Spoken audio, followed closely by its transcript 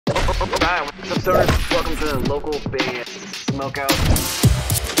Alright, what's up, stoners? Welcome to the local band Smokeout.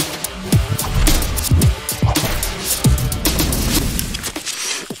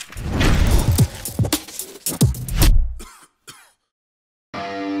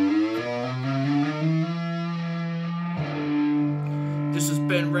 This is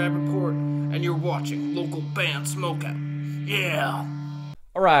Ben Rappaport, and you're watching Local Band Smokeout. Yeah!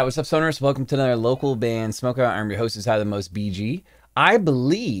 Alright, what's up, stoners? Welcome to another local band Smokeout. I'm your host, who's had the most BG. I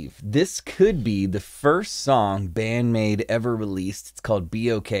believe this could be the first song Band-Maid ever released. It's called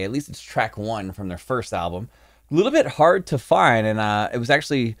Be Okay. At least it's track 1 from their first album. A little bit hard to find, and it was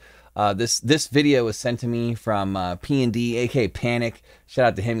actually this video was sent to me from P&D, aka Panic. Shout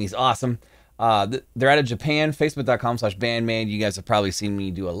out to him, he's awesome. They're out of Japan, facebook.com/bandmaid. You guys have probably seen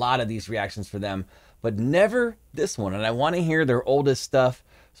me do a lot of these reactions for them, but never this one. And I want to hear their oldest stuff.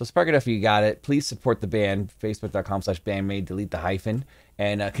 So spark it up if you got it. Please support the band, facebook.com/bandmaid, delete the hyphen,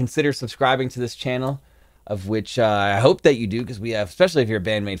 and consider subscribing to this channel, of which I hope that you do, because we have, especially if you're a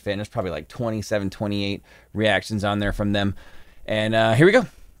Band-Maid fan, there's probably like 27, 28 reactions on there from them. And here we go.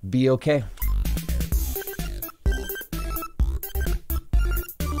 Be Okay.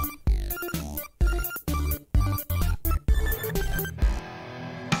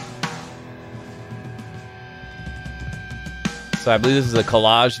 So I believe this is a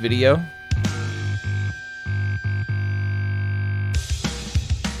collage video.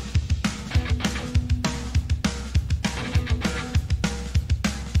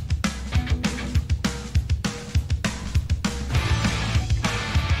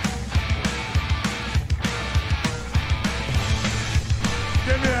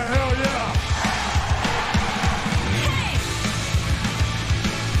 Give me a hell yeah!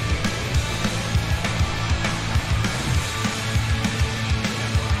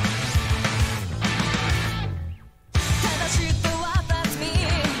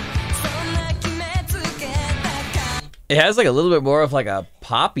 It has like a little bit more of like a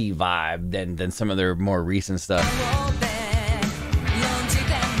poppy vibe than some of their more recent stuff.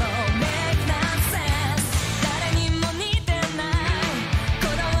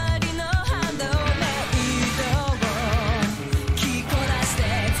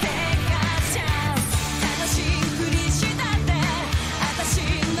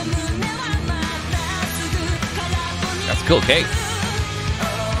 That's cool, Kate.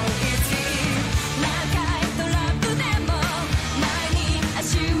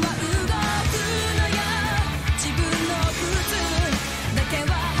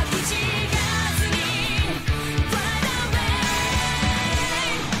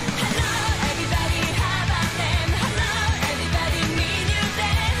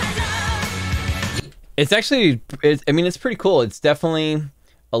 It's actually, I mean, it's pretty cool. It's definitely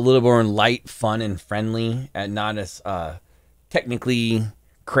a little more light, fun, and friendly, and not as technically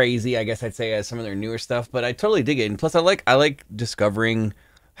crazy, I guess I'd say, as some of their newer stuff. But I totally dig it. And plus, I like discovering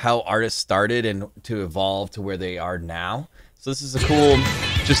how artists started and to evolve to where they are now. So this is a cool,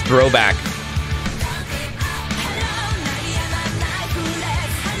 just throwback.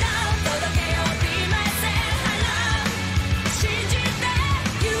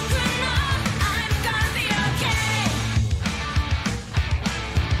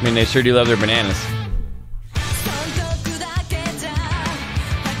 I mean, they sure do love their bananas.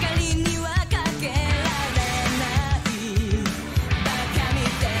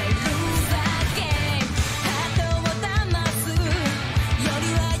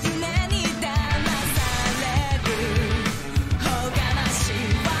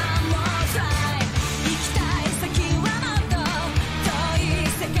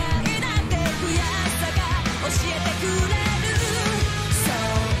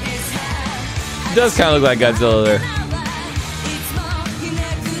 It does kind of look like Godzilla there.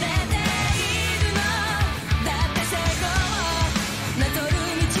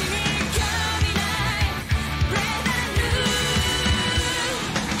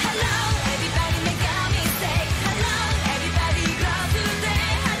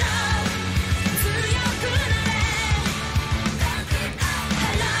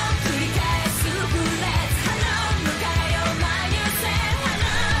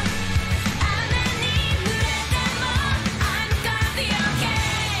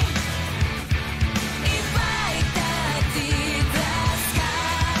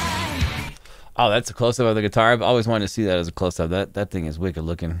 Oh, that's a close-up of the guitar. I've always wanted to see that as a close-up. That thing is wicked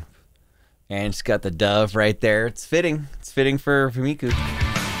looking. And it's got the dove right there. It's fitting. It's fitting for Miku.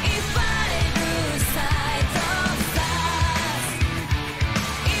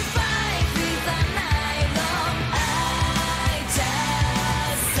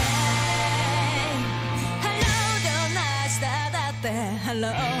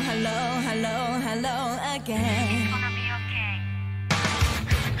 hello. hello, hello, hello again. It's gonna be okay.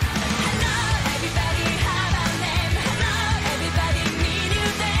 Hello, everybody have a name. Hello, everybody need you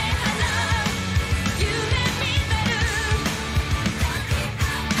there. Hello, you and me better.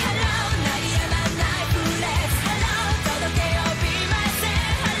 Hello, 鳴りやまないフレーズ。Hello, 届けよ be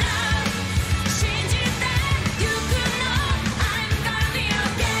myself. Hello, 信じてゆくの I'm gonna be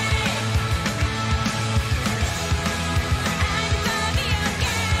okay. I'm gonna be okay.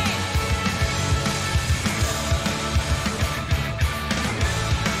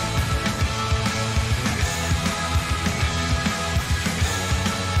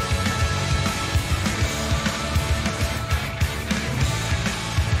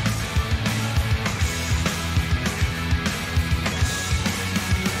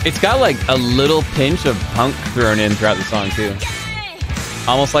 It's got like a little pinch of punk thrown in throughout the song too.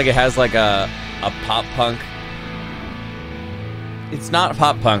 Almost like it has like a pop punk. It's not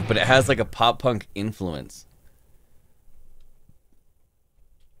pop punk, but it has like a pop punk influence.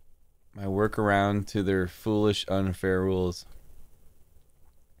 My workaround to their foolish, unfair rules.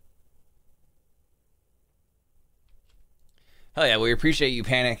 Hell yeah, we appreciate you,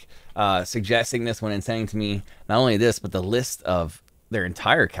 Panic, suggesting this one and sending to me not only this, but the list of their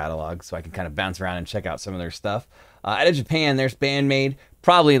entire catalog so I can kind of bounce around and check out some of their stuff. Out of Japan, there's Band-Maid,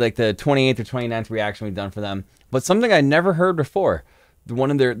 probably like the 28th or 29th reaction we've done for them, but something I never heard before.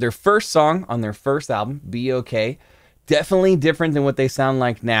 One of their first song on their first album, Be Okay, definitely different than what they sound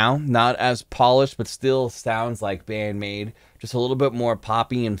like now. Not as polished, but still sounds like Band-Maid. Just a little bit more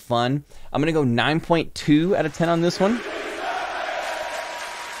poppy and fun. I'm going to go 9.2 out of 10 on this one.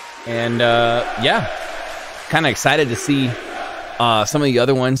 And yeah, kind of excited to see some of the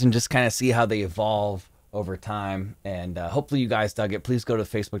other ones and just kind of see how they evolve over time. And hopefully you guys dug it. Please go to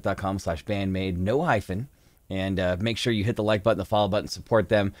facebook.com/bandmaid, no hyphen. And make sure you hit the like button, the follow button, support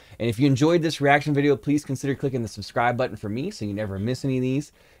them. And if you enjoyed this reaction video, please consider clicking the subscribe button for me so you never miss any of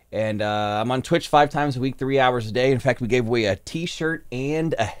these. And I'm on Twitch 5 times a week, 3 hours a day. In fact, we gave away a t-shirt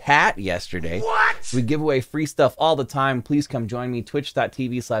and a hat yesterday. What? We give away free stuff all the time. Please come join me,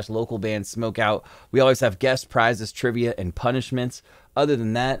 twitch.tv/localbandsmokeout. We always have guest prizes, trivia, and punishments. Other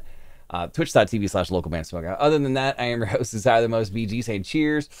than that, twitch.tv/localbandsmokeout. Other than that, I am your host, Desire the Most BG, saying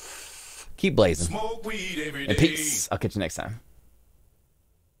cheers, keep blazing, Smoke weed every day. and peace. I'll catch you next time.